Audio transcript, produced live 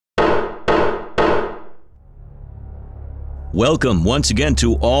Welcome once again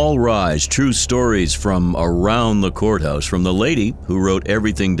to All Rise, true stories from around the courthouse, from the lady who wrote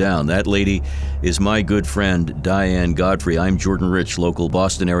everything down. That lady is my good friend, Diane Godfrey. I'm Jordan Rich, local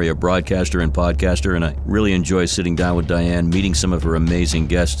Boston area broadcaster and podcaster, and I really enjoy sitting down with Diane, meeting some of her amazing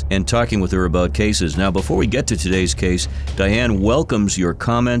guests, and talking with her about cases. Now, before we get to today's case, Diane welcomes your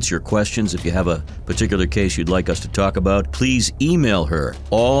comments, your questions. If you have a particular case you'd like us to talk about, please email her,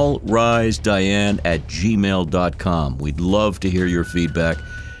 allrisediane@gmail.com. We'd love to hear your feedback.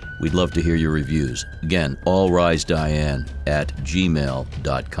 We'd love to hear your reviews. Again,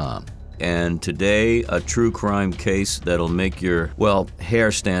 allrisediane@gmail.com. And today, a true crime case that'll make your,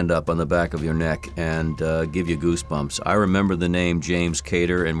 hair stand up on the back of your neck and give you goosebumps. I remember the name James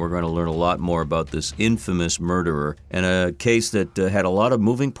Cater, and we're going to learn a lot more about this infamous murderer, and a case that had a lot of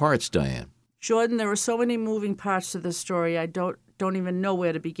moving parts, Diane. Jordan, there are so many moving parts to this story, I don't even know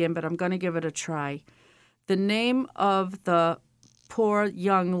where to begin, but I'm going to give it a try. The name of the poor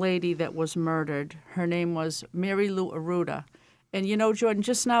young lady that was murdered, her name was Mary Lou Arruda. And you know, Jordan,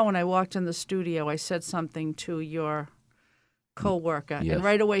 just now when I walked in the studio, I said something to your co-worker. Yes. And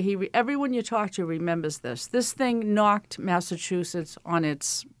right away, everyone you talk to remembers this. This thing knocked Massachusetts on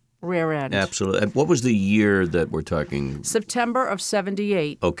its rear end. Absolutely. What was the year that we're talking? September of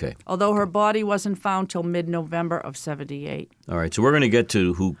 78. Okay. Although her body wasn't found till mid-November of 78. All right. So we're going to get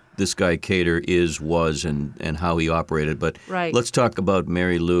to who this guy Cater was, and how he operated. But right. Let's talk about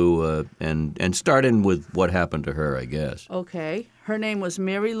Mary Lou and start in with what happened to her, I guess. Okay. Her name was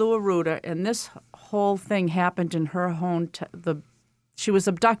Mary Lou Arruda, and this whole thing happened in her she was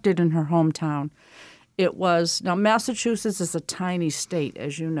abducted in her hometown. Now, Massachusetts is a tiny state,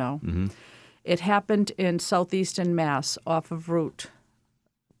 as you know. Mm-hmm. It happened in southeastern Mass off of Route,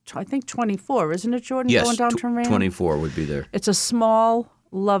 I think 24, isn't it, Jordan? Yes, going down to Rand? 24 would be there. It's a small,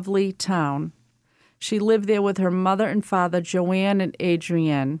 lovely town. She lived there with her mother and father, Joanne and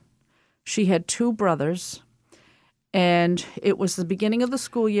Adrienne. She had two brothers, and it was the beginning of the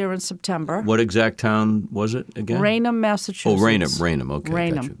school year in September. What exact town was it again? Raynham, Massachusetts. Oh, Raynham. Okay,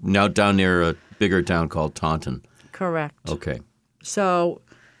 Raynham. Gotcha. Now down near a bigger town called Taunton. Correct. Okay. So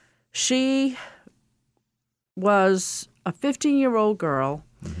she was a 15-year-old girl,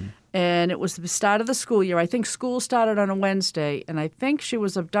 mm-hmm. and it was the start of the school year. I think school started on a Wednesday, and I think she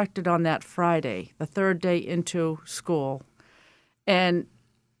was abducted on that Friday, the third day into school. And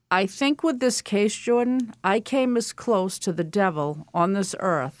I think with this case, Jordan, I came as close to the devil on this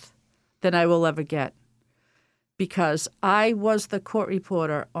earth than I will ever get, because I was the court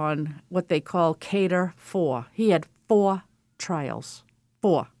reporter on what they call Cater 4. He had 4 trials.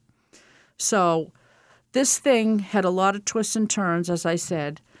 4. So this thing had a lot of twists and turns, as I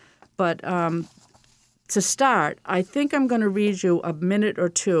said. But to start, I think I'm going to read you a minute or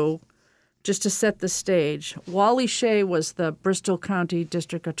two just to set the stage. Wally Shea was the Bristol County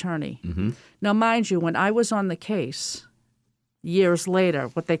District Attorney. Mm-hmm. Now, mind you, when I was on the case years later,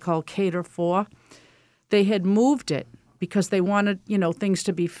 what they call Cater 4, they had moved it because they wanted, things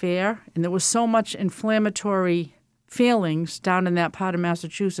to be fair. And there was so much inflammatory feelings down in that part of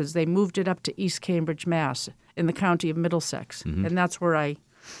Massachusetts, they moved it up to East Cambridge, Mass, in the county of Middlesex. Mm-hmm. And that's where I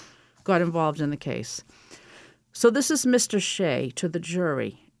got involved in the case. So this is Mr. Shea to the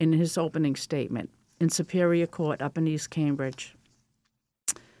jury in his opening statement in Superior Court up in East Cambridge.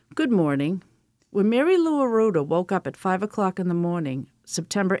 Good morning. When Mary Lou Arruda woke up at 5 o'clock in the morning,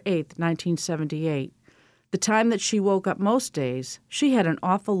 September 8th, 1978, the time that she woke up most days, she had an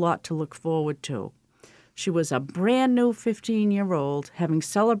awful lot to look forward to. She was a brand new 15-year-old, having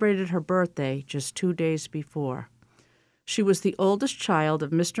celebrated her birthday just 2 days before. She was the oldest child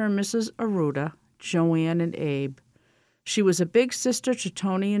of Mr. and Mrs. Arruda, Joanne and Abe. She was a big sister to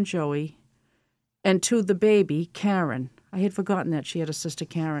Tony and Joey, and to the baby, Karen. I had forgotten that she had a sister,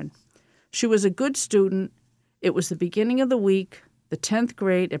 Karen. She was a good student. It was the beginning of the week, the 10th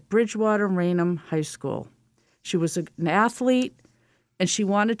grade at Bridgewater Raynham High School. She was an athlete, and she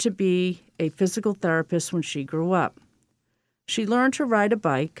wanted to be a physical therapist when she grew up. She learned to ride a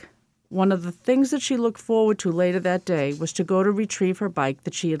bike. One of the things that she looked forward to later that day was to go to retrieve her bike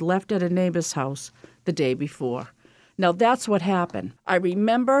that she had left at a neighbor's house the day before. Now, that's what happened. I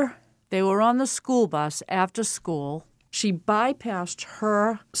remember they were on the school bus after school. She bypassed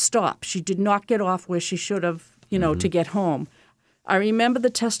her stop. She did not get off where she should have, to get home. I remember the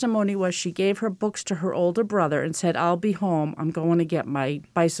testimony was she gave her books to her older brother and said, I'll be home. I'm going to get my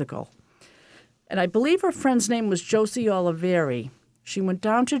bicycle. And I believe her friend's name was Josie Oliveri. She went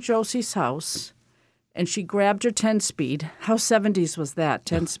down to Josie's house, and she grabbed her 10-speed. How 70s was that,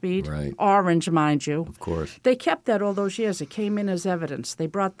 10-speed? Right. Orange, mind you. Of course. They kept that all those years. It came in as evidence. They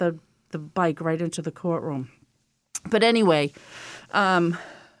brought the bike right into the courtroom. But anyway,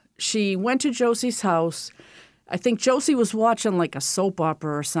 she went to Josie's house. I think Josie was watching like a soap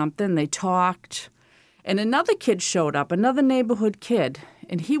opera or something. They talked. And another kid showed up, another neighborhood kid.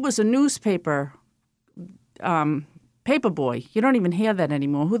 And he was a newspaper paper boy. You don't even hear that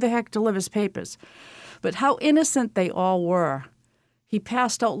anymore. Who the heck delivers papers? But how innocent they all were. He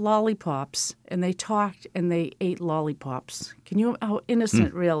passed out lollipops, and they talked, and they ate lollipops. Can you, how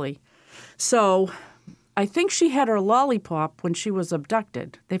innocent, really? So I think she had her lollipop when she was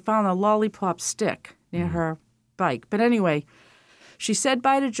abducted. They found a lollipop stick near her bike. But anyway, she said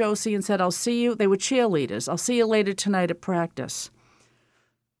bye to Josie and said, I'll see you. They were cheerleaders. I'll see you later tonight at practice.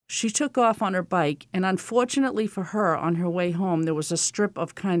 She took off on her bike, and unfortunately for her, on her way home, there was a strip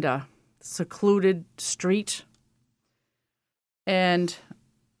of kind of secluded street. And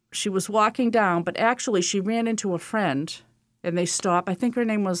she was walking down, but actually she ran into a friend, and they stopped. I think her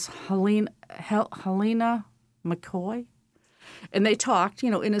name was Helena McCoy. And they talked,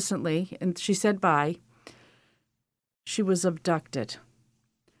 innocently, and she said bye. She was abducted.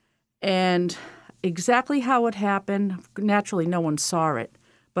 And exactly how it happened, naturally no one saw it,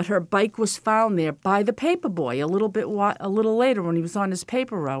 but her bike was found there by the paper boy a little later when he was on his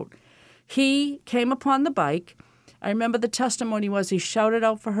paper route. He came upon the bike. I remember the testimony was he shouted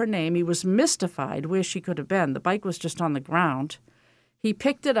out for her name. He was mystified where she could have been. The bike was just on the ground. He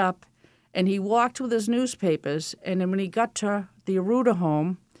picked it up, and he walked with his newspapers, and then when he got to the Aruda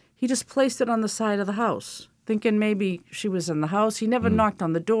home, he just placed it on the side of the house, thinking maybe she was in the house. He never knocked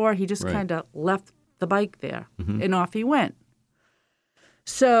on the door. He just kind of left the bike there, and off he went.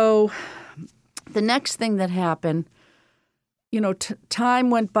 So the next thing that happened, time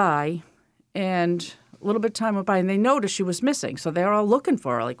went by, and a little bit of time went by, and they noticed she was missing. So they're all looking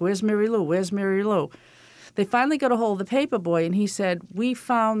for her, like, where's Mary Lou? Where's Mary Lou? They finally got a hold of the paper boy, and he said, we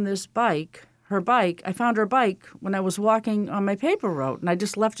found this bike, her bike. I found her bike when I was walking on my paper route, and I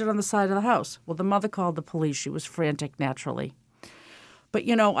just left it on the side of the house. Well, the mother called the police. She was frantic, naturally. But,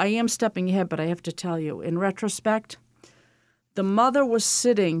 I am stepping ahead, but I have to tell you, in retrospect, the mother was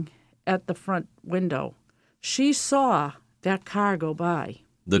sitting at the front window. She saw that car go by.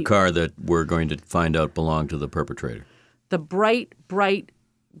 The car that we're going to find out belonged to the perpetrator. The bright, bright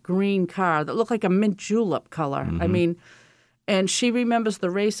green car that looked like a mint julep color. I mean, and she remembers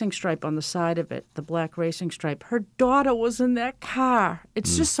the racing stripe on the side of it, the black racing stripe. Her daughter was in that car.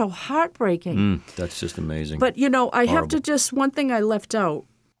 It's just so heartbreaking. That's just amazing. But, I have to just, one thing I left out.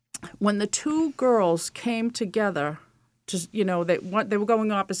 When the two girls came together, they were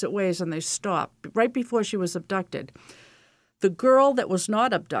going opposite ways and they stopped right before she was abducted. The girl that was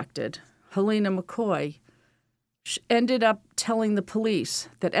not abducted, Helena McCoy, ended up telling the police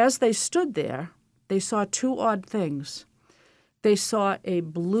that as they stood there, they saw two odd things. They saw a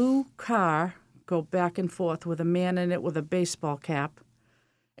blue car go back and forth with a man in it with a baseball cap,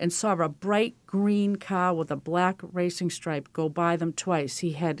 and saw a bright green car with a black racing stripe go by them twice.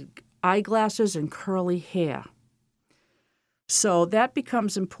 He had eyeglasses and curly hair. So that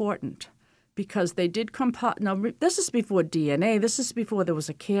becomes important. Because they did now, this is before DNA. This is before there was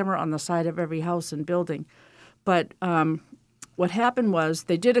a camera on the side of every house and building. But what happened was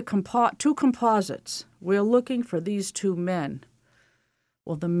they did two composites. We're looking for these two men.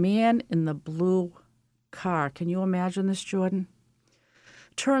 Well, the man in the blue car, can you imagine this, Jordan?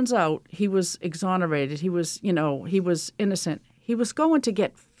 Turns out he was exonerated. He was innocent. He was going to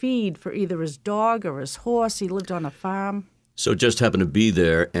get feed for either his dog or his horse. He lived on a farm. So just happened to be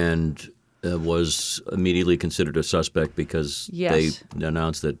there and was immediately considered a suspect because they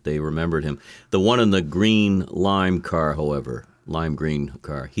announced that they remembered him. The one in the green lime car, however, lime green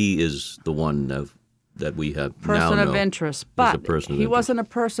car, he is the one that we have person now of interest. But he wasn't a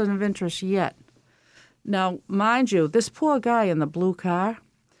person of interest yet. Now, mind you, this poor guy in the blue car,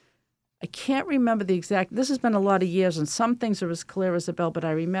 I can't remember the exact. This has been a lot of years, and some things are as clear as a bell. But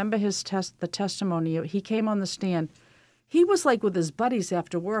I remember the testimony. He came on the stand. He was like with his buddies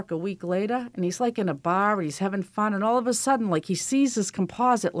after work a week later, and he's like in a bar, and he's having fun, and all of a sudden, like he sees his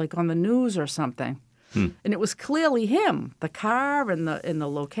composite like on the news or something. And it was clearly him, the car and the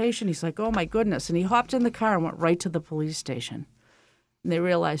location. He's like, oh, my goodness. And he hopped in the car and went right to the police station. And they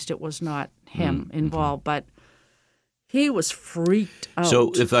realized it was not him involved, but he was freaked out.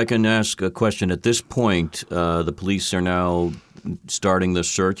 So if I can ask a question, at this point, the police are now starting the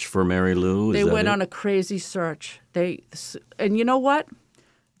search for Mary Lou? They went on a crazy search. And you know what?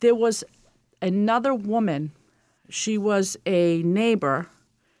 There was another woman. She was a neighbor.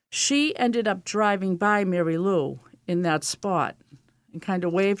 She ended up driving by Mary Lou in that spot and kind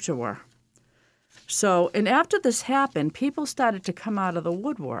of waved to her. So, and after this happened, people started to come out of the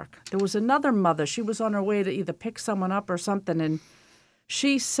woodwork. There was another mother. She was on her way to either pick someone up or something, and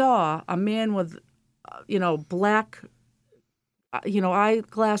she saw a man with, black,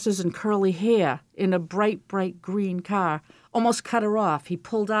 eyeglasses and curly hair in a bright, bright green car. Almost cut her off. He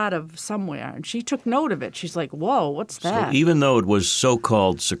pulled out of somewhere, and she took note of it. She's like, whoa, what's that? So even though it was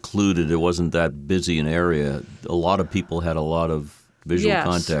so-called secluded, it wasn't that busy an area, a lot of people had a lot of visual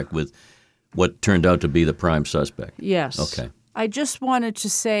contact with what turned out to be the prime suspect. Yes. Okay. I just wanted to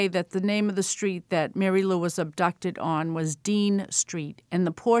say that the name of the street that Mary Lou was abducted on was Dean Street, and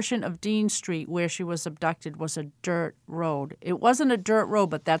the portion of Dean Street where she was abducted was a dirt road. It wasn't a dirt road,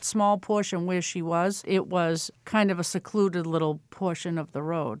 but that small portion where she was, it was kind of a secluded little portion of the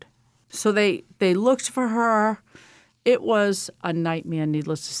road. So they looked for her. It was a nightmare,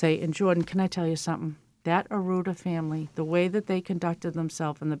 needless to say. And Jordan, can I tell you something? That Arruda family, the way that they conducted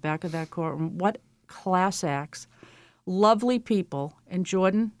themselves in the back of that courtroom, what class acts. Lovely people. And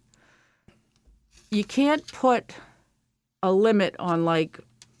Jordan, you can't put a limit on,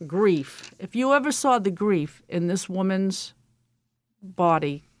 grief. If you ever saw the grief in this woman's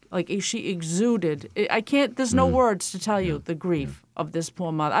body, she exuded, there's no words to tell you the grief of this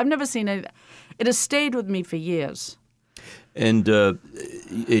poor mother. I've never seen it. It has stayed with me for years. And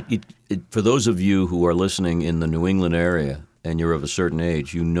for those of you who are listening in the New England area and you're of a certain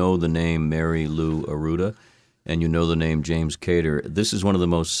age, you know the name Mary Lou Arruda and you know the name James Cater. This is one of the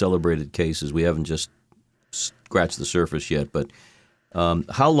most celebrated cases. We haven't just scratched the surface yet, but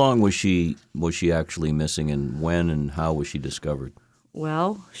how long was she actually missing, and when and how was she discovered?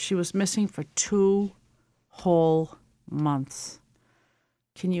 Well, she was missing for 2 whole months.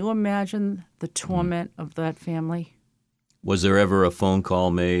 Can you imagine the torment of that family? Was there ever a phone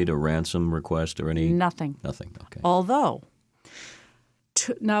call made, a ransom request, or any? Nothing. Nothing, okay. Although,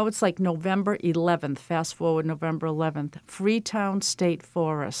 now it's November 11th, fast forward November 11th, Freetown State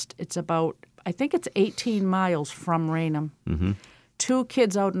Forest. It's about, I think it's 18 miles from Raynham. Mm-hmm. 2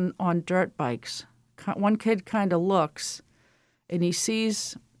 kids out on dirt bikes. One kid kind of looks, and he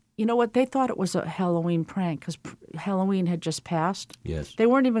sees, you know what, they thought it was a Halloween prank because Halloween had just passed. Yes. They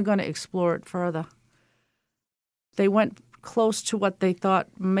weren't even going to explore it further. They went close to what they thought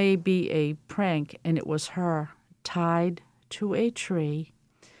may be a prank, and it was her tied to a tree.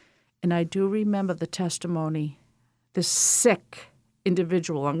 And I do remember the testimony. This sick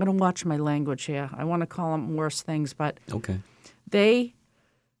individual, I'm going to watch my language here. I want to call them worse things, but okay.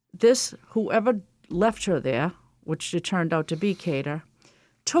 Whoever left her there, which it turned out to be Cater,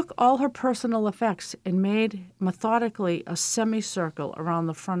 took all her personal effects and made methodically a semicircle around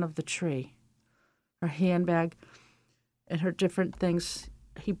the front of the tree. Her handbag and her different things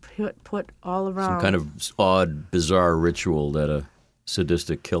he put all around. Some kind of odd, bizarre ritual that a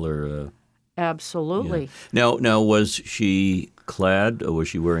sadistic killer... Absolutely. Yeah. Now, was she clad or was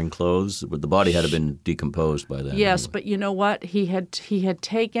she wearing clothes? The body had been decomposed by then. Yes, anyway. But you know what? He had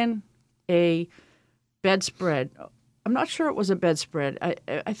taken a bedspread. I'm not sure it was a bedspread.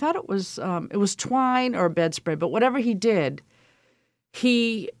 I thought it was twine or a bedspread. But whatever he did,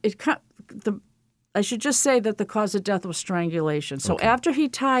 I should just say that the cause of death was strangulation. So after he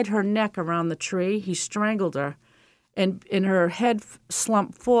tied her neck around the tree, he strangled her, and her head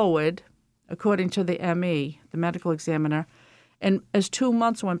slumped forward, according to the ME, the medical examiner. And as 2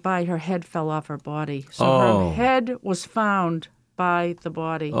 months went by, her head fell off her body. So her head was found by the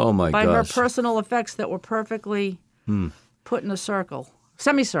body. Oh, my gosh. By her personal effects that were perfectly put in a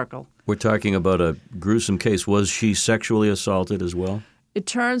semicircle. We're talking about a gruesome case. Was she sexually assaulted as well? It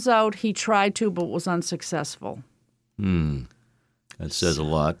turns out he tried to, but was unsuccessful. That says a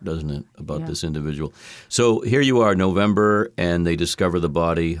lot, doesn't it, about this individual? So here you are, November, and they discover the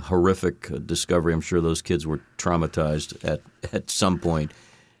body. Horrific discovery. I'm sure those kids were traumatized at some point.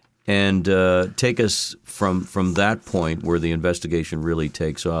 And take us from that point where the investigation really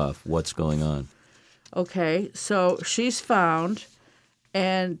takes off. What's going on? Okay, so she's found,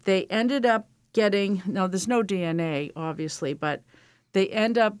 and they ended up getting – now, there's no DNA, obviously, but they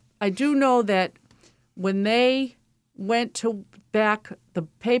end up – I do know that when they went to back, the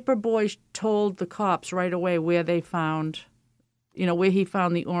paper boy told the cops right away where they found – where he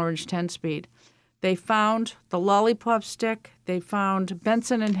found the orange 10-speed. They found the lollipop stick. They found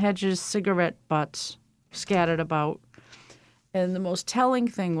Benson and Hedges cigarette butts scattered about. And the most telling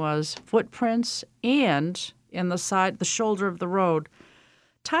thing was footprints and, in the shoulder of the road,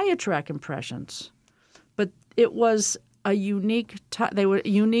 tire track impressions. But it was a unique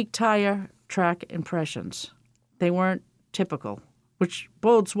tire track impressions. They weren't typical, which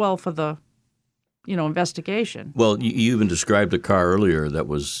bodes well for the investigation. Well, you even described a car earlier that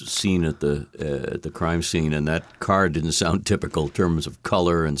was seen at the crime scene, and that car didn't sound typical in terms of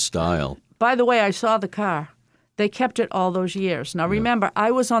color and style. By the way, I saw the car. They kept it all those years. Now, remember,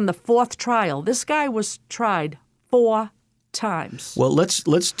 I was on the 4th trial. This guy was tried 4 times. Well, let's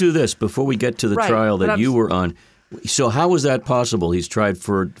do this before we get to the trial that you were on. So how was that possible? He's tried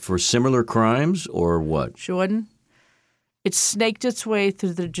for similar crimes or what? Jordan, it snaked its way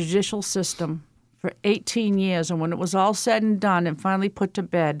through the judicial system for 18 years, and when it was all said and done and finally put to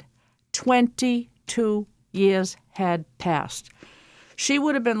bed, 22 years had passed. She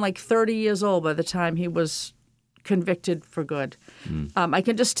would have been like 30 years old by the time he was convicted for good. I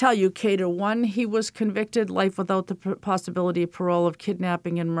can just tell you, Cater 1, he was convicted, life without the possibility of parole, of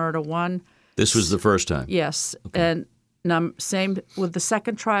kidnapping and murder 1. This was the first time? Yes. Okay. And same with the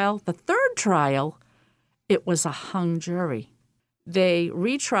second trial. The third trial, it was a hung jury. They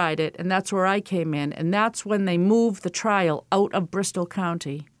retried it, and that's where I came in, and that's when they moved the trial out of Bristol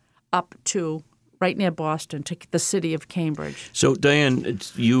County up to right near Boston, to the city of Cambridge. So, Diane,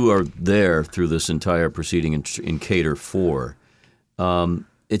 you are there through this entire proceeding in Cater 4.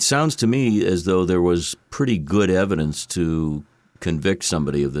 It sounds to me as though there was pretty good evidence to convict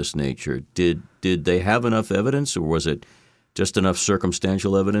somebody of this nature. Did they have enough evidence, or was it just enough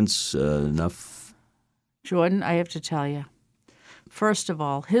circumstantial evidence, enough? Jordan, I have to tell you. First of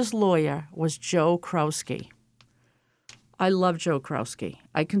all, his lawyer was Joe Krowski. I love Joe Krowski.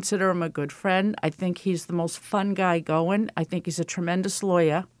 I consider him a good friend. I think he's the most fun guy going. I think he's a tremendous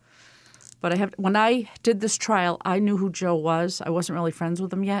lawyer. But when I did this trial, I knew who Joe was. I wasn't really friends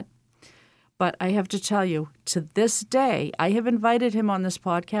with him yet. But I have to tell you, to this day, I have invited him on this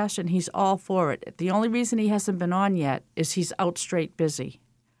podcast, and he's all for it. The only reason he hasn't been on yet is he's out straight busy.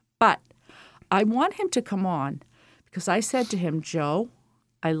 But I want him to come on because I said to him, Joe,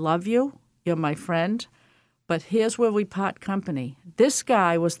 I love you. You're my friend. But here's where we part company. This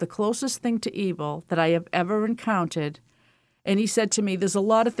guy was the closest thing to evil that I have ever encountered. And he said to me, there's a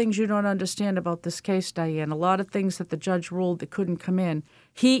lot of things you don't understand about this case, Diane, a lot of things that the judge ruled that couldn't come in.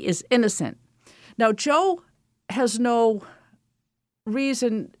 He is innocent. Now, Joe has no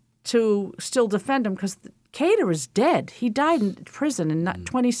reason to still defend him because Cater is dead. He died in prison in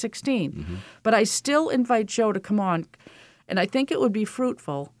 2016. Mm-hmm. But I still invite Joe to come on, and I think it would be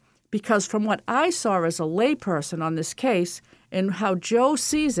fruitful. Because from what I saw as a layperson on this case and how Joe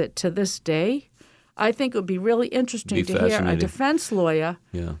sees it to this day, I think it would be really interesting to hear a defense lawyer.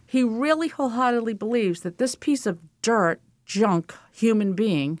 Yeah. He really wholeheartedly believes that this piece of dirt, junk, human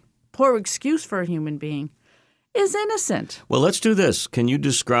being, poor excuse for a human being, is innocent. Well, let's do this. Can you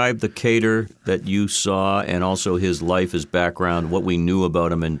describe the Cater that you saw and also his life, his background, what we knew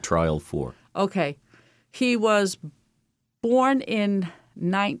about him in Trial 4? Okay. He was born in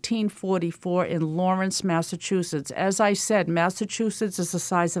 1944 in Lawrence, Massachusetts. As I said, Massachusetts is the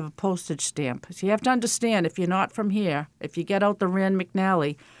size of a postage stamp. So you have to understand, if you're not from here, if you get out the Rand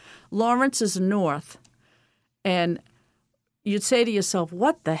McNally, Lawrence is north. And you'd say to yourself,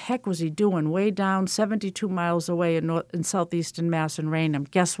 what the heck was he doing way down 72 miles away in southeastern Mass and Raynham?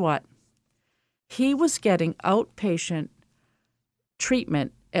 Guess what? He was getting outpatient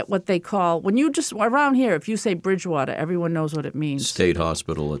treatment at what they call, when you just, around here, if you say Bridgewater, everyone knows what it means. State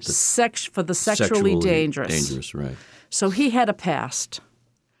hospital at the for the sexually dangerous. Dangerous, right. So he had a past.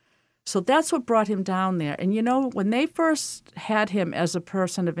 So that's what brought him down there. And you know, when they first had him as a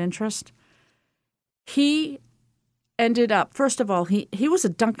person of interest, he ended up, first of all, he was a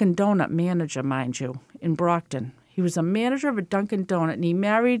Dunkin' Donut manager, mind you, in Brockton. He was a manager of a Dunkin' Donut, and he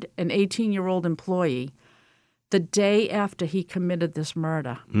married an 18-year-old employee the day after he committed this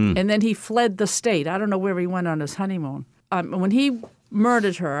murder. And then he fled the state. I don't know where he went on his honeymoon. When he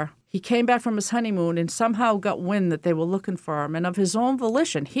murdered her, he came back from his honeymoon and somehow got wind that they were looking for him. And of his own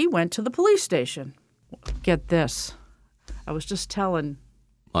volition, he went to the police station. Get this. I was just telling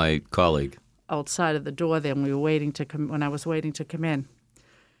my colleague outside of the door there when we were waiting to when I was waiting to come in.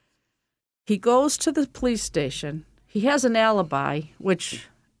 He goes to the police station. He has an alibi, which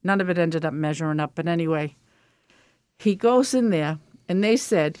none of it ended up measuring up. But anyway, he goes in there, and they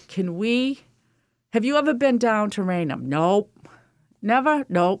said, have you ever been down to Raynham? Nope. Never?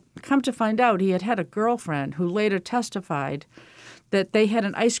 Nope. Come to find out, he had a girlfriend who later testified that they had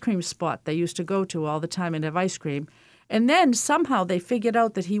an ice cream spot they used to go to all the time and have ice cream. And then somehow they figured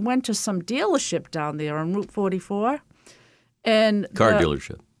out that he went to some dealership down there on Route 44. Car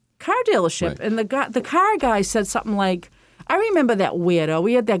dealership. Right. And the car guy said something like, I remember that weirdo.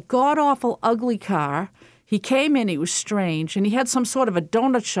 We had that god-awful, ugly car. He came in, he was strange, and he had some sort of a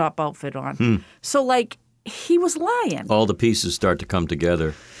donut shop outfit on. So, he was lying. All the pieces start to come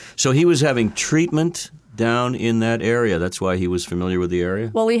together. So he was having treatment down in that area. That's why he was familiar with the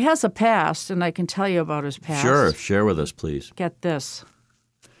area? Well, he has a past, and I can tell you about his past. Sure. Share with us, please. Get this.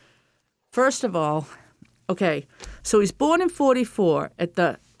 First of all, okay, so he's born in 44 at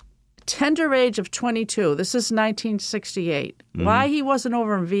the tender age of 22. This is 1968. Why he wasn't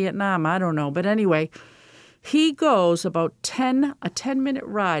over in Vietnam, I don't know. But anyway, he goes about a 10-minute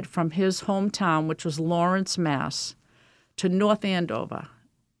ride from his hometown, which was Lawrence, Mass., to North Andover.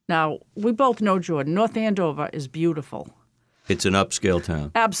 Now, we both know, Jordan, North Andover is beautiful. It's an upscale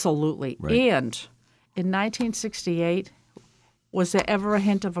town. Absolutely. Right. And in 1968, was there ever a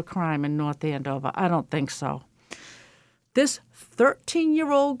hint of a crime in North Andover? I don't think so. This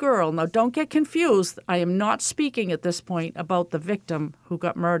 13-year-old girl, now don't get confused, I am not speaking at this point about the victim who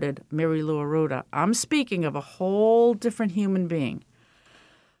got murdered, Mary Lou Arruda. I'm speaking of a whole different human being.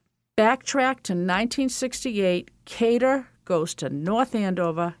 Backtrack to 1968, Cater goes to North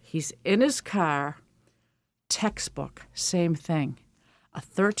Andover. He's in his car. Textbook, same thing. A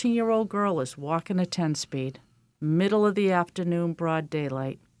 13-year-old girl is walking a 10-speed, middle of the afternoon, broad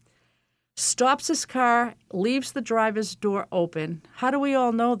daylight. Stops his car, leaves the driver's door open. How do we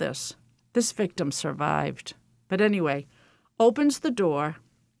all know this? This victim survived. But anyway, opens the door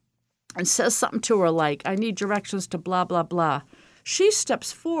and says something to her like, I need directions to blah, blah, blah. She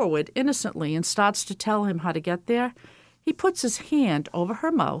steps forward innocently and starts to tell him how to get there. He puts his hand over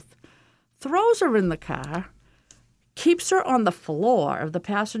her mouth, throws her in the car, keeps her on the floor of the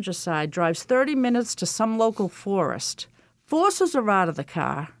passenger side, drives 30 minutes to some local forest, forces her out of the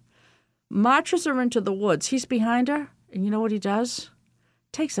car, marches her into the woods. He's behind her, and you know what he does?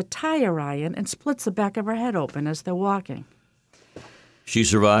 Takes a tire iron and splits the back of her head open as they're walking. She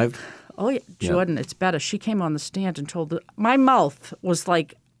survived? Oh, yeah. Jordan, it's better. She came on the stand and told my mouth was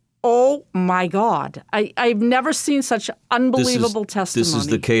like, oh, my God. I've never seen such unbelievable testimony. This is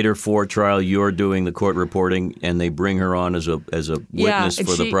the Cater 4 trial. You're doing the court reporting, and they bring her on as a witness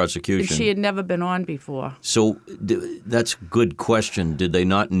for the prosecution. And she had never been on before. So that's a good question. Did they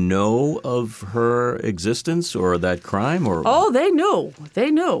not know of her existence or that crime? Or Oh, they knew. They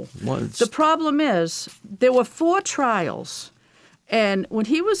knew. What? The problem is there were 4 trials. And when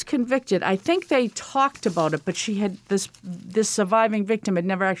he was convicted, I think they talked about it, but she had this surviving victim had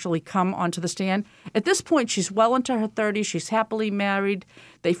never actually come onto the stand. At this point, she's well into her 30s. She's happily married.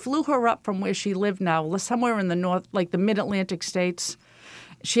 They flew her up from where she lived now, somewhere in the north, like the mid-Atlantic states.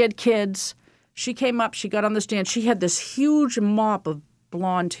 She had kids. She came up. She got on the stand. She had this huge mop of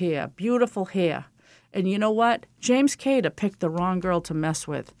blonde hair, beautiful hair. And you know what? James Cater picked the wrong girl to mess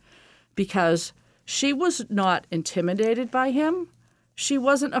with because she was not intimidated by him. She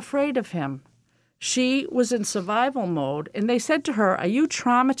wasn't afraid of him. She was in survival mode. And they said to her, are you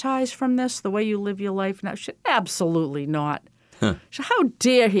traumatized from this, the way you live your life now? She said, absolutely not. Huh. She said, how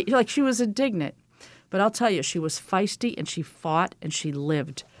dare he? Like, she was indignant. But I'll tell you, she was feisty, and she fought, and she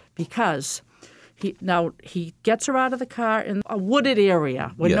lived. Because he gets her out of the car in a wooded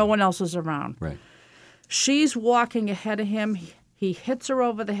area where no one else is around. Right. She's walking ahead of him. He hits her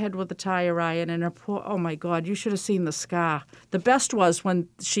over the head with a tire iron, and her poor, oh, my God, you should have seen the scar. The best was when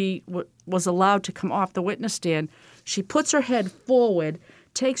she was allowed to come off the witness stand, she puts her head forward,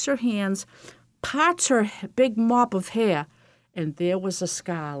 takes her hands, parts her big mop of hair, and there was a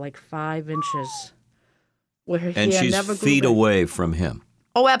scar like 5 inches where her and hair she's never grew feet back. away from him.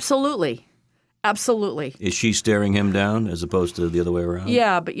 Oh, absolutely. Absolutely. Is she staring him down as opposed to the other way around?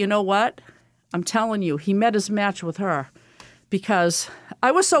 Yeah, but you know what? I'm telling you, he met his match with her. Because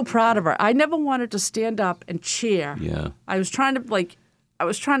I was so proud of her. I never wanted to stand up and cheer. Yeah. I was trying to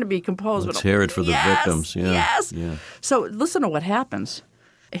be composed. Let's hear it for the victims. Yeah. Yes. Yeah. So listen to what happens.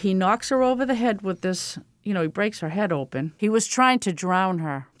 He knocks her over the head with this, he breaks her head open. He was trying to drown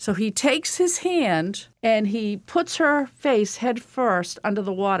her. So he takes his hand and he puts her face head first under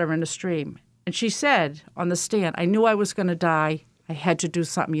the water in a stream. And she said on the stand, I knew I was going to die. I had to do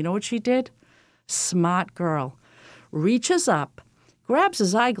something. You know what she did? Smart girl. Reaches up, grabs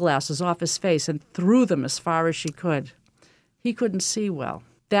his eyeglasses off his face and threw them as far as she could. He couldn't see well.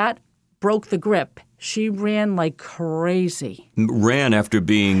 That broke the grip. She ran like crazy. Ran after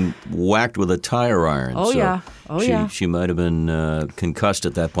being whacked with a tire iron. Oh, so yeah. Oh, yeah. She might have been concussed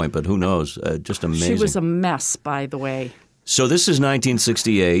at that point, but who knows? Just amazing. She was a mess, by the way. So this is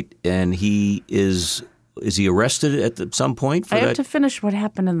 1968, and he is he arrested at some point for I that? have to finish what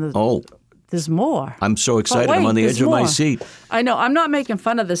happened in the... Oh. There's more. I'm so excited. Wait, I'm on the edge of my seat. I know. I'm not making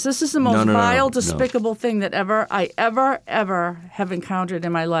fun of this. This is the most vile, despicable thing that I ever have encountered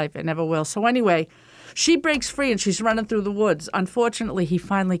in my life and never will. So anyway, she breaks free and she's running through the woods. Unfortunately, he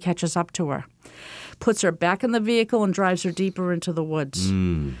finally catches up to her. puts her back in the vehicle and drives her deeper into the woods.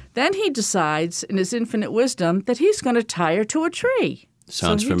 Then he decides, in his infinite wisdom, that he's going to tie her to a tree.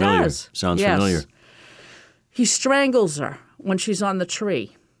 Sounds So he familiar. does. Sounds Yes. familiar. He strangles her when she's on the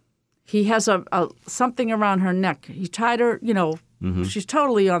tree. He has a something around her neck. He tied her, she's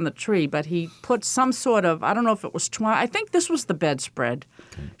totally on the tree, but he put some sort of, I don't know if it was twine. I think this was the bedspread.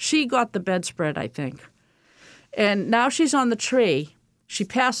 Okay. She got the bedspread, I think. And now she's on the tree. She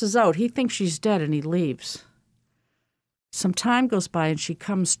passes out. He thinks she's dead, and he leaves. Some time goes by, and she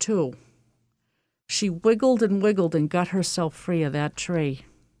comes to. She wiggled and got herself free of that tree.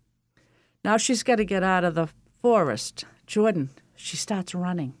 Now she's got to get out of the forest. Jordan, she starts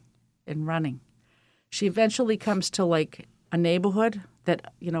running and running. She eventually comes to, like, a neighborhood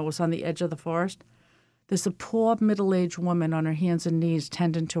that, was on the edge of the forest. There's a poor middle-aged woman on her hands and knees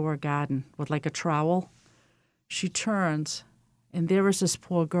tending to her garden with, like, a trowel. She turns, and there is this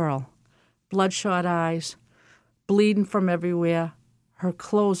poor girl, bloodshot eyes, bleeding from everywhere. Her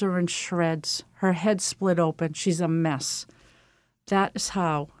clothes are in shreds. Her head split open. She's a mess. That is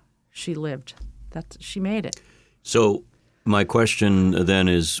how she lived. She made it. So my question then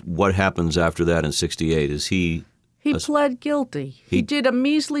is, what happens after that in 1968? Is he... He pled guilty. He did a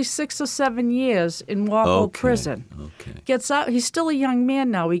measly 6 or 7 years in Walpole prison. Okay. Gets out. He's still a young man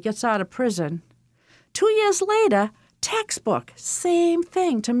now. He gets out of prison. 2 years later, textbook, same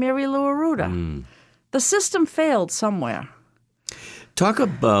thing to Mary Lou Aruda. The system failed somewhere. Talk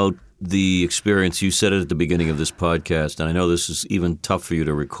about the experience. You said it at the beginning of this podcast, and I know this is even tough for you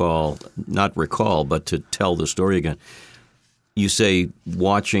to not recall, but to tell the story again. You say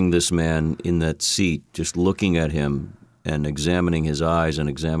watching this man in that seat, just looking at him and examining his eyes and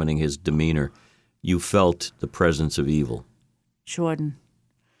examining his demeanor, you felt the presence of evil. Jordan,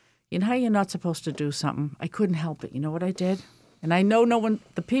 you know how you're not supposed to do something? I couldn't help it. You know what I did? And I know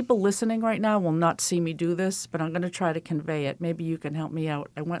the people listening right now will not see me do this, but I'm going to try to convey it. Maybe you can help me out.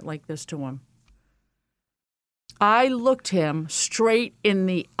 I went like this to him. I looked him straight in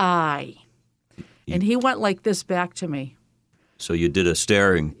the eye, and he went like this back to me. So you did a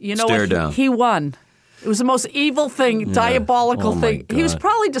stare down. He won. It was the most evil thing, diabolical thing. God. He was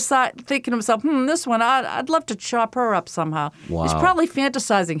probably thinking to himself, this one, I'd love to chop her up somehow. Wow. He's probably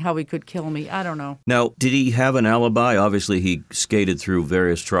fantasizing how he could kill me. I don't know. Now, did he have an alibi? Obviously, he skated through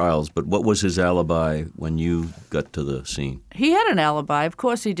various trials, but what was his alibi when you got to the scene? He had an alibi. Of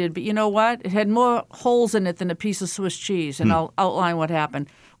course he did. But you know what? It had more holes in it than a piece of Swiss cheese, and I'll outline what happened.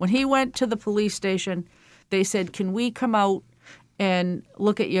 When he went to the police station, they said, can we come out and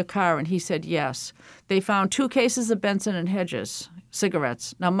look at your car? And he said yes. They found 2 cases of Benson and Hedges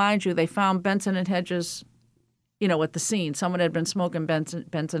cigarettes. Now, mind you, they found Benson and Hedges, at the scene. Someone had been smoking Benson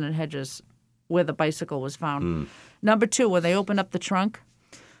and Hedges where the bicycle was found. Number 2, when they opened up the trunk,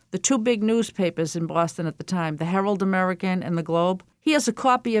 the 2 big newspapers in Boston at the time, the Herald American and the Globe, he has a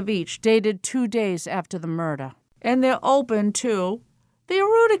copy of each dated 2 days after the murder. And they're open to the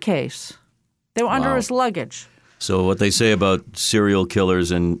Aruda case. They were under his luggage. So what they say about serial killers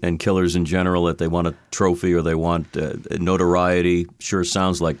and killers in general, that they want a trophy or they want notoriety, sure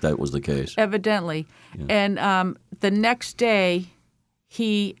sounds like that was the case. Evidently. Yeah. And the next day,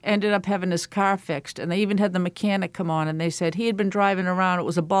 he ended up having his car fixed, and they even had the mechanic come on, and they said he had been driving around. It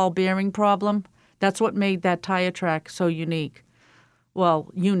was a ball bearing problem. That's what made that tire track so unique. Well,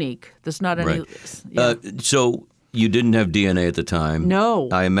 unique. There's not any... Right. Yeah. So you didn't have DNA at the time. No.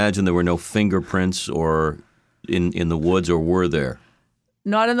 I imagine there were no fingerprints or... In the woods, or were there?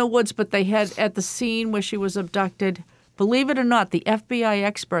 Not in the woods, but they had at the scene where she was abducted. Believe it or not, the FBI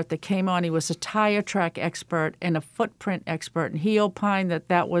expert that came on, he was a tire track expert and a footprint expert, and he opined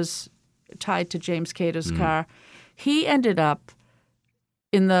that was tied to James Cater's car. He ended up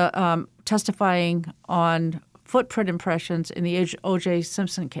in the testifying on footprint impressions in the O.J.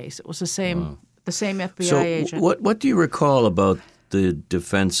 Simpson case. It was the same FBI agent. So what do you recall about the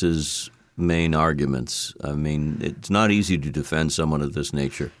defense's main arguments? I mean, it's not easy to defend someone of this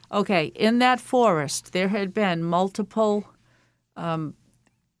nature. Okay, in that forest, there had been multiple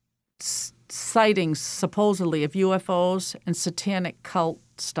sightings, supposedly, of UFOs and satanic cult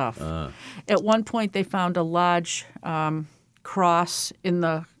stuff. At one point, they found a large cross in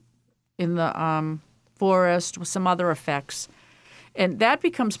the forest with some other effects. And that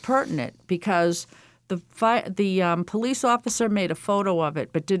becomes pertinent because the police officer made a photo of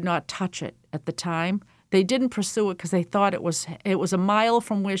it but did not touch it at the time. They didn't pursue it because they thought it was a mile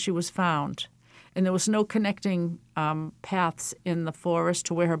from where she was found, and there was no connecting paths in the forest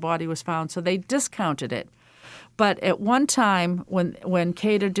to where her body was found, so they discounted it. But at one time, when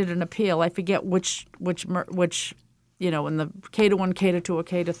Cater did an appeal, I forget which in the Cater 1, Cater 2, or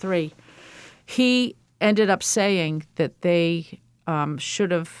Cater 3, he ended up saying that they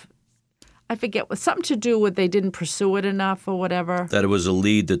should have, I forget, with something to do with they didn't pursue it enough or whatever. That it was a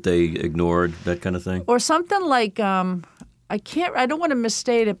lead that they ignored, that kind of thing? Or something like, I don't want to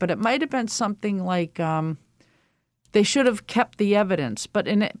misstate it, but it might have been something like they should have kept the evidence. But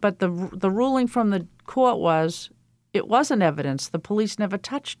the ruling from the court was it wasn't evidence. The police never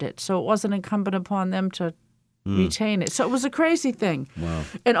touched it, so it wasn't incumbent upon them to retain it. So it was a crazy thing. Wow.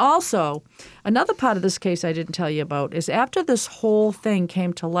 And also, another part of this case I didn't tell you about is after this whole thing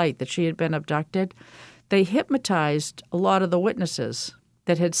came to light that she had been abducted, they hypnotized a lot of the witnesses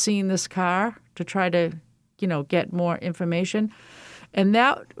that had seen this car to try to, get more information. And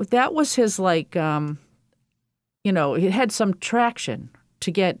that was his, it had some traction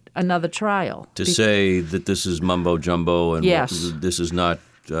to get another trial. To say that this is mumbo jumbo and Yes. this is not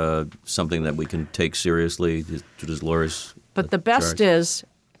something that we can take seriously, does lawyers But the best charge? is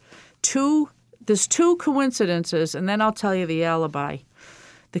there's two coincidences, and then I'll tell you the alibi.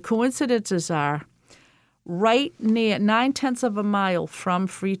 The coincidences are right near 9/10 of a mile from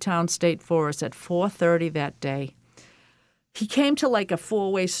Freetown State Forest at 4:30 that day. He came to like a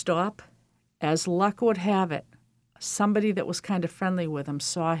four-way stop. As luck would have it, somebody that was kind of friendly with him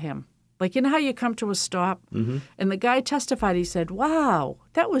saw him. Like, you know how you come to a stop? Mm-hmm. And the guy testified, he said, wow,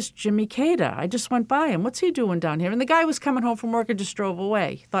 that was Jimmy Cater. I just went by him. What's he doing down here? And the guy was coming home from work and just drove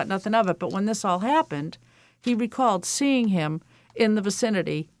away. Thought nothing of it. But when this all happened, he recalled seeing him in the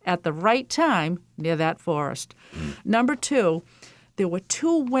vicinity at the right time near that forest. Number two, there were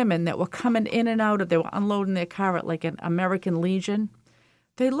two women that were coming in and out they were unloading their car at like an American Legion.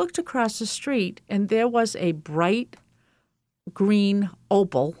 They looked across the street, and there was a bright green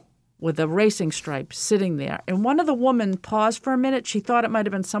Opel with a racing stripe sitting there. And one of the women paused for a minute. She thought it might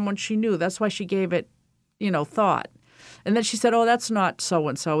have been someone she knew. That's why she gave it, thought. And then she said, oh, that's not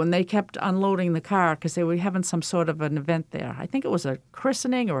so-and-so. And they kept unloading the car because they were having some sort of an event there. I think it was a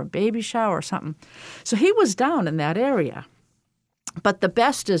christening or a baby shower or something. So he was down in that area. But the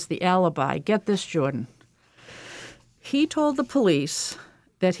best is the alibi. Get this, Jordan. He told the police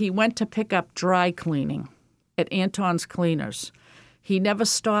that he went to pick up dry cleaning at Anton's Cleaners. He never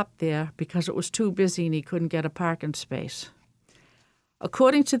stopped there because it was too busy and he couldn't get a parking space.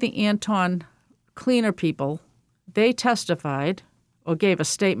 According to the Anton Cleaner people, they testified or gave a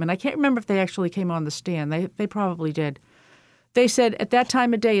statement. I can't remember if they actually came on the stand. They probably did. They said at that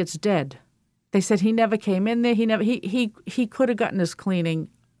time of day it's dead. They said he never came in there. He could have gotten his cleaning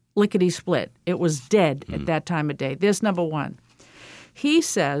lickety-split. It was dead at that time of day. There's number one. He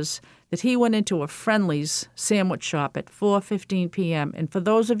says that he went into a Friendly's sandwich shop at 4:15 p.m. And for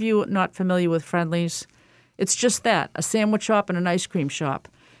those of you not familiar with Friendly's, it's just that, a sandwich shop and an ice cream shop.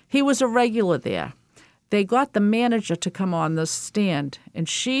 He was a regular there. They got the manager to come on the stand, and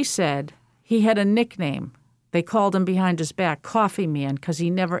she said he had a nickname. They called him behind his back, Coffee Man, because he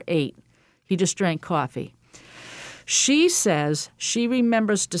never ate. He just drank coffee. She says she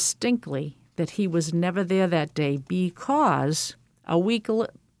remembers distinctly that he was never there that day because a week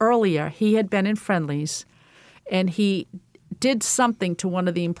earlier he had been in Friendly's and he did something to one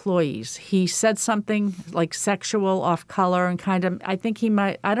of the employees. He said something like sexual, off color, and I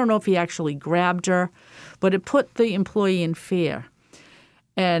don't know if he actually grabbed her, but it put the employee in fear.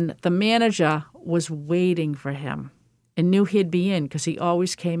 And the manager was waiting for him and knew he'd be in because he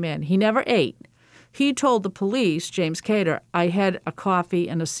always came in. He never ate. He told the police, James Cater, I had a coffee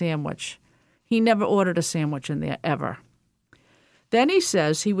and a sandwich. He never ordered a sandwich in there, ever. Then he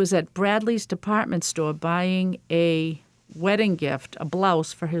says he was at Bradley's department store buying a wedding gift, a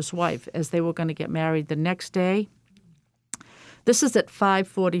blouse for his wife, as they were going to get married the next day. This is at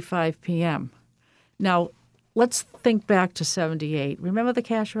 5:45 p.m. Now, let's think back to 78. Remember the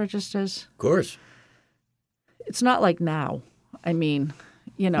cash registers? Of course. It's not like now. I mean,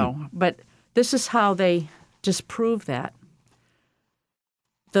 but this is how they disprove that.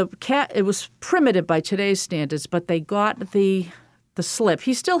 It was primitive by today's standards, but they got the slip.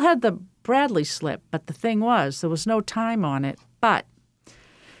 He still had the Bradley slip, but the thing was, there was no time on it, but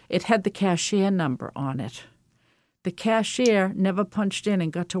it had the cashier number on it. The cashier never punched in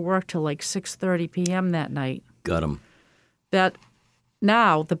and got to work till like 6:30 p.m. that night. Got him.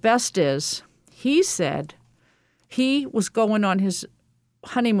 Now, the best is, he said he was going on his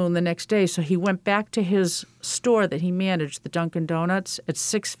honeymoon the next day, so he went back to his store that he managed, the Dunkin' Donuts, at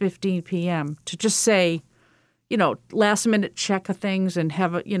 6:15 p.m. to just say, last minute check of things and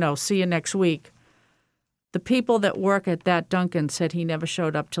have see you next week. The people that work at that Dunkin' said he never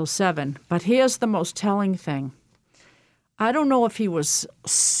showed up till 7. But here's the most telling thing. I don't know if he was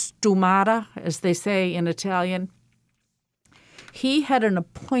stumata, as they say in Italian. He had an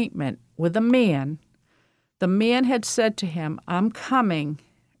appointment with a man. The man had said to him, I'm coming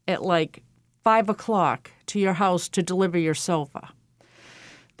at like 5 o'clock to your house to deliver your sofa.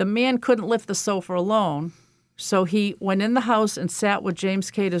 The man couldn't lift the sofa alone, so he went in the house and sat with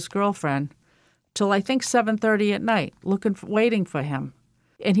James Cater's girlfriend till I think 7:30 at night, waiting for him.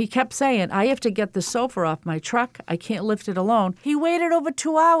 And he kept saying, I have to get the sofa off my truck. I can't lift it alone. He waited over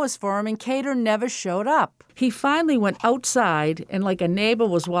 2 hours for him, and Cater never showed up. He finally went outside, and like a neighbor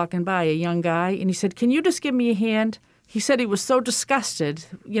was walking by, a young guy, and he said, can you just give me a hand? He said he was so disgusted,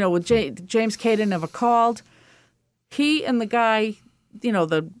 with James Cater never called. He and the guy,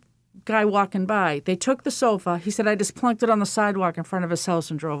 the guy walking by, they took the sofa. He said, I just plunked it on the sidewalk in front of his house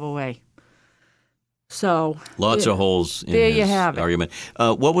and drove away. So lots of holes in his argument.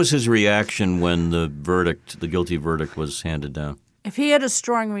 What was his reaction when the guilty verdict was handed down? If he had a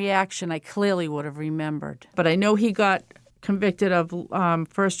strong reaction, I clearly would have remembered. But I know he got convicted of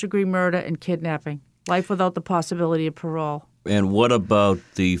first-degree murder and kidnapping, life without the possibility of parole. And what about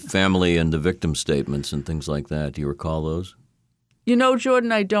the family and the victim statements and things like that? Do you recall those?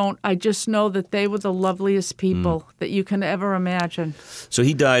 Jordan, I don't. I just know that they were the loveliest people that you can ever imagine. So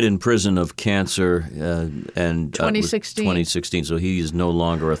he died in prison of cancer and 2016. 2016, so he is no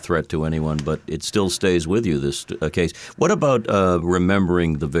longer a threat to anyone, but it still stays with you, this case. What about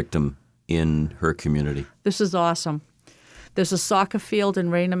remembering the victim in her community? This is awesome. There's a soccer field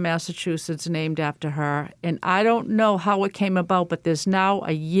in Raynham, Massachusetts named after her, and I don't know how it came about, but there's now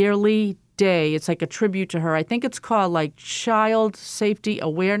a yearly day. It's like a tribute to her. I think it's called like Child Safety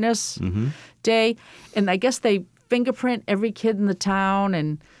Awareness Day. And I guess they fingerprint every kid in the town.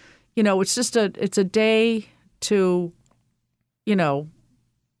 And, it's a day to,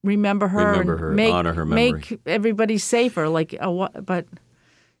 remember her, honor her memory. Make everybody safer.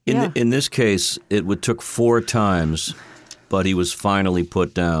 In this case, it took 4 times, but he was finally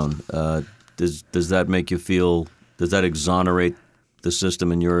put down. Does that make you feel, does that exonerate the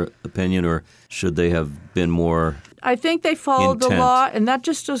system, in your opinion, or should they have been more I think they followed intent? The law, and that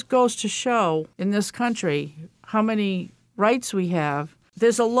just goes to show in this country how many rights we have.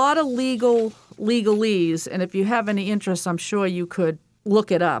 There's a lot of legalese, and if you have any interest, I'm sure you could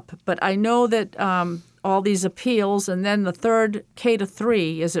look it up. But I know that all these appeals, and then the third Cater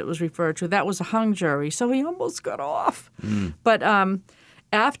 3, as it was referred to, that was a hung jury, so he almost got off. But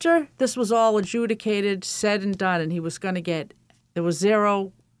after this was all adjudicated, said and done, and he was going to get, there was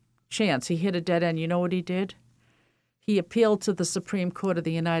 0 chance. He hit a dead end. You know what he did? He appealed to the Supreme Court of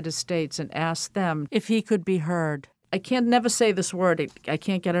the United States and asked them if he could be heard. I can't never say this word. I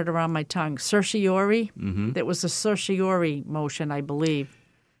can't get it around my tongue. Certiorari. There was a certiorari motion, I believe.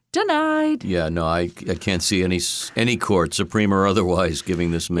 Denied. Yeah, no, I can't see any court, Supreme or otherwise,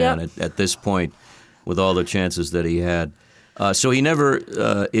 giving this man at this point, with all the chances that he had. So he never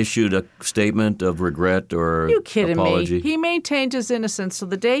issued a statement of regret or You kidding apology? me? He maintained his innocence. So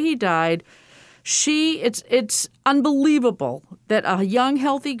the day he died, it's unbelievable that a young,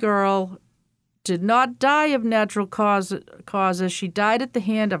 healthy girl did not die of natural causes. She died at the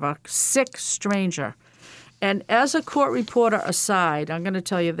hand of a sick stranger. And as a court reporter aside, I'm going to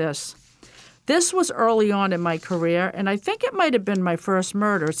tell you this. This was early on in my career, and I think it might have been my first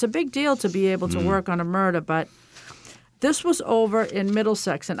murder. It's a big deal to be able to work on a murder, but this was over in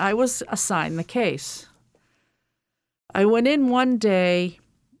Middlesex, and I was assigned the case. I went in one day,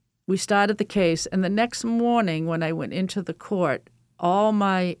 we started the case, and the next morning when I went into the court, all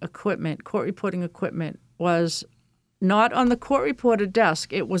my equipment, court reporting equipment, was not on the court reporter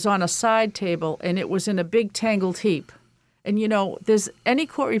desk. It was on a side table, and it was in a big tangled heap. And, there's any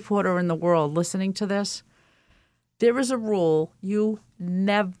court reporter in the world listening to this, there is a rule: you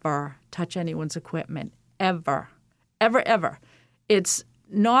never touch anyone's equipment, ever. Ever, ever. It's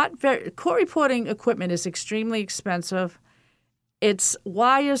not court reporting equipment is extremely expensive. It's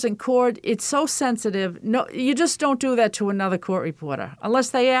wires and cord. It's so sensitive. No, you just don't do that to another court reporter unless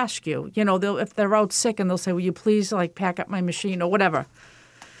they ask you. If they're out sick and they'll say, will you please pack up my machine or whatever.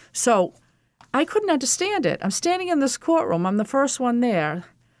 So I couldn't understand it. I'm standing in this courtroom. I'm the first one there.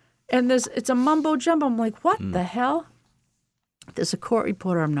 And it's a mumbo jumbo. I'm like, what the hell? There's a court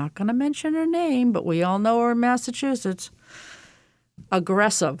reporter, I'm not going to mention her name, but we all know her in Massachusetts,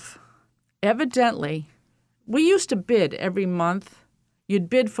 aggressive. Evidently, we used to bid every month. You'd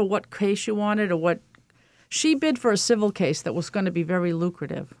bid for what case you wanted or what. She bid for a civil case that was going to be very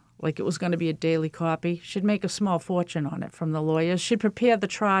lucrative, like it was going to be a daily copy. She'd make a small fortune on it from the lawyers. She'd prepare the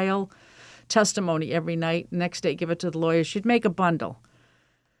trial testimony every night, next day give it to the lawyers. She'd make a bundle.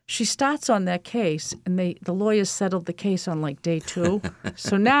 She starts on that case, and the lawyers settled the case on day 2.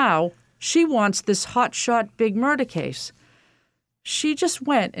 So now she wants this hotshot big murder case. she just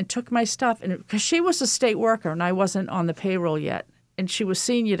went and took my stuff, and because she was a state worker and I wasn't on the payroll yet, and she was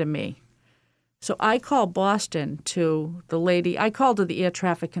senior to me. So I called Boston to the lady. I called her the air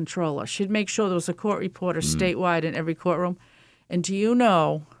traffic controller. She'd make sure there was a court reporter statewide in every courtroom. And do you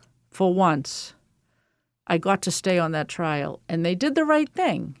know, for once, I got to stay on that trial. And they did the right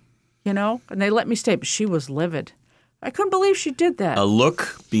thing, and they let me stay. But she was livid. I couldn't believe she did that. A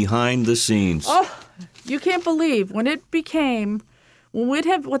look behind the scenes. Oh, you can't believe when we'd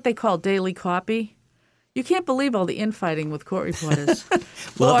have what they call daily copy. You can't believe all the infighting with court reporters.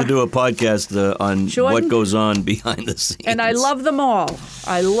 We'll have to do a podcast on Jordan, what goes on behind the scenes. And I love them all.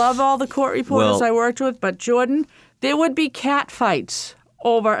 I love all the court reporters I worked with. But, Jordan, there would be cat fights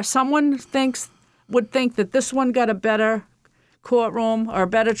over someone would think that this one got a better courtroom or a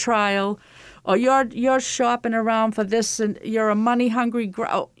better trial, or you're shopping around for this and you're a money-hungry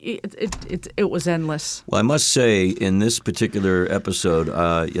it was endless. Well, I must say, in this particular episode,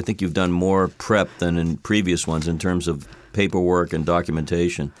 I think you've done more prep than in previous ones in terms of paperwork and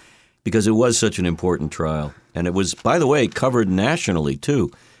documentation, because it was such an important trial. And it was, by the way, covered nationally,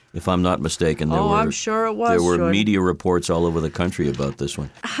 too, if I'm not mistaken. I'm sure it was. There were Jordan. Media reports all over the country about this one.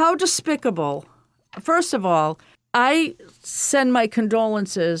 How despicable. First of all, I send my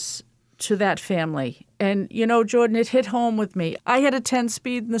condolences to that family. And, Jordan, it hit home with me. I had a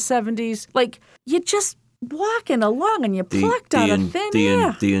 10-speed in the 70s. Like, you're just walking along and you're plucked out of thin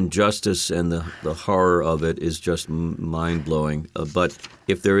air. The injustice and the horror of it is just mind-blowing. But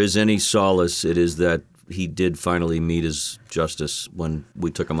if there is any solace, it is that he did finally meet his justice when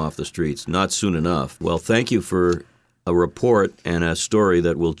we took him off the streets. Not soon enough. Well, thank you for a report and a story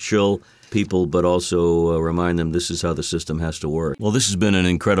that will chill people, but also remind them this is how the system has to work. Well, this has been an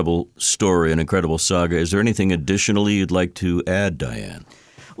incredible story, an incredible saga. Is there anything additionally you'd like to add, Diane?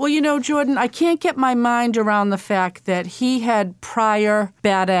 Well, Jordan, I can't get my mind around the fact that he had prior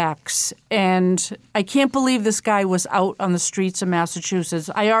bad acts, and I can't believe this guy was out on the streets of Massachusetts.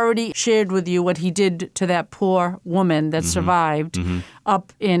 I already shared with you what he did to that poor woman that survived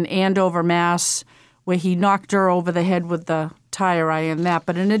up in Andover, Mass., where he knocked her over the head with the tire iron, that.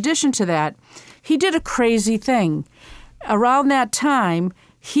 But in addition to that, he did a crazy thing. Around that time,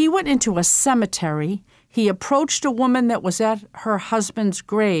 he went into a cemetery. He approached a woman that was at her husband's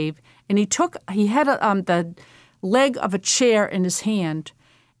grave, and he had the leg of a chair in his hand,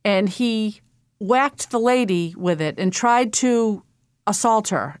 and he whacked the lady with it and tried to assault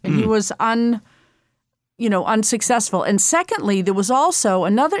her. And he was unsuccessful. And secondly, there was also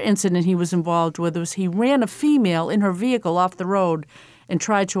another incident he was involved with. Was he ran a female in her vehicle off the road and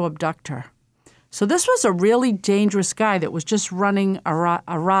tried to abduct her. So this was a really dangerous guy that was just running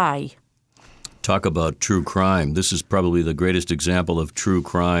awry. Talk about true crime. This is probably the greatest example of true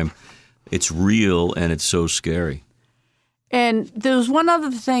crime. It's real and it's so scary. And there was one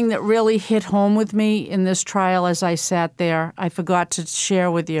other thing that really hit home with me in this trial as I sat there. I forgot to share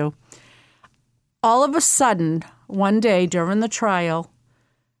with you. All of a sudden, one day during the trial,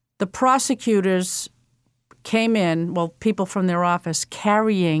 the prosecutors came in, people from their office,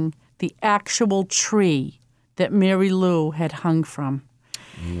 carrying the actual tree that Mary Lou had hung from.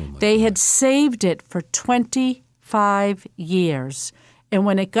 They had saved it for 25 years. And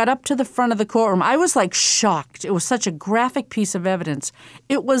when it got up to the front of the courtroom, I was shocked. It was such a graphic piece of evidence.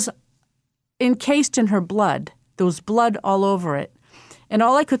 It was encased in her blood. There was blood all over it. And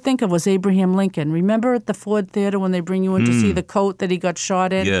all I could think of was Abraham Lincoln. Remember at the Ford Theater when they bring you in to see the coat that he got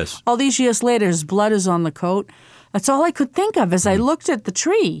shot in? Yes. All these years later, his blood is on the coat. That's all I could think of as I looked at the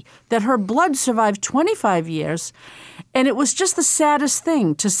tree, that her blood survived 25 years. And it was just the saddest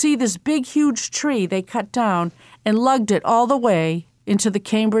thing to see this big, huge tree they cut down and lugged it all the way into the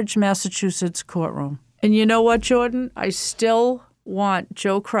Cambridge, Massachusetts courtroom. And you know what, Jordan? I still want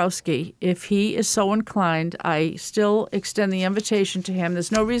Joe Krowski, if he is so inclined, I still extend the invitation to him.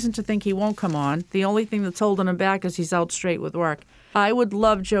 There's no reason to think he won't come on. The only thing that's holding him back is he's out straight with work. I would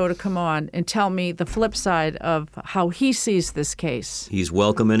love Joe to come on and tell me the flip side of how he sees this case. He's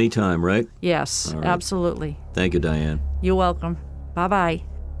welcome anytime, right? Yes, right. Absolutely. Thank you, Diane. You're welcome. Bye-bye.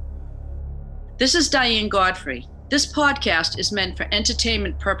 This is Diane Godfrey. This podcast is meant for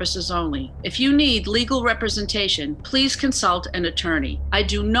entertainment purposes only. If you need legal representation, please consult an attorney. I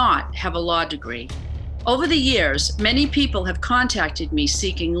do not have a law degree. Over the years, many people have contacted me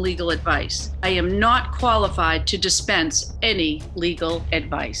seeking legal advice. I am not qualified to dispense any legal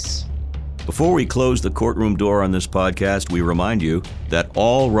advice. Before we close the courtroom door on this podcast, we remind you that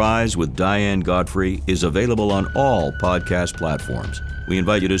All Rise with Diane Godfrey is available on all podcast platforms. We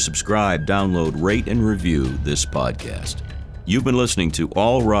invite you to subscribe, download, rate, and review this podcast. You've been listening to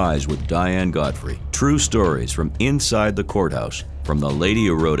All Rise with Diane Godfrey. True stories from inside the courthouse from the lady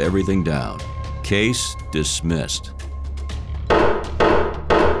who wrote everything down. Case dismissed.